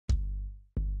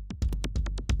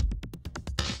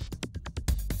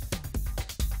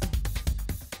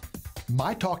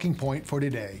My talking point for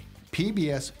today,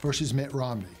 PBS versus Mitt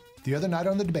Romney. The other night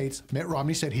on the debates, Mitt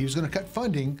Romney said he was going to cut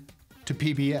funding to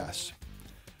PBS.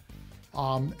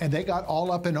 And they got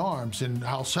all up in arms and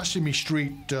how Sesame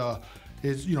Street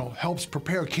helps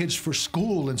prepare kids for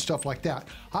school and stuff like that.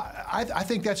 I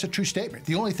think that's a true statement.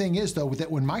 The only thing is, though,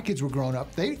 that when my kids were growing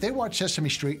up, they watched Sesame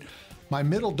Street. My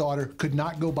middle daughter could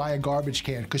not go buy a garbage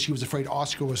can because she was afraid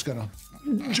Oscar was going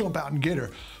to jump out and get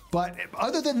her. But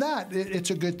other than that, it's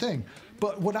a good thing.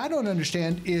 But what I don't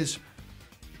understand is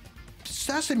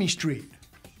Sesame Street,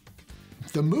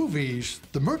 the movies,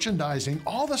 the merchandising,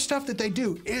 all the stuff that they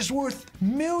do is worth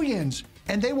millions,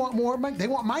 and they want more money. They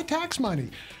want my tax money.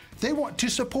 They want to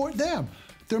support them.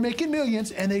 They're making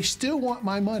millions, and they still want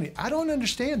my money. I don't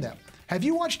understand that. Have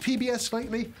you watched PBS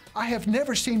lately? I have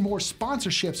never seen more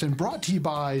sponsorships and brought to you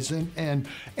bys and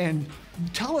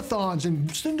telethons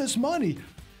and send us money.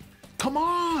 Come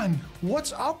on,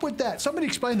 what's up with that? Somebody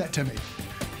explain that to me.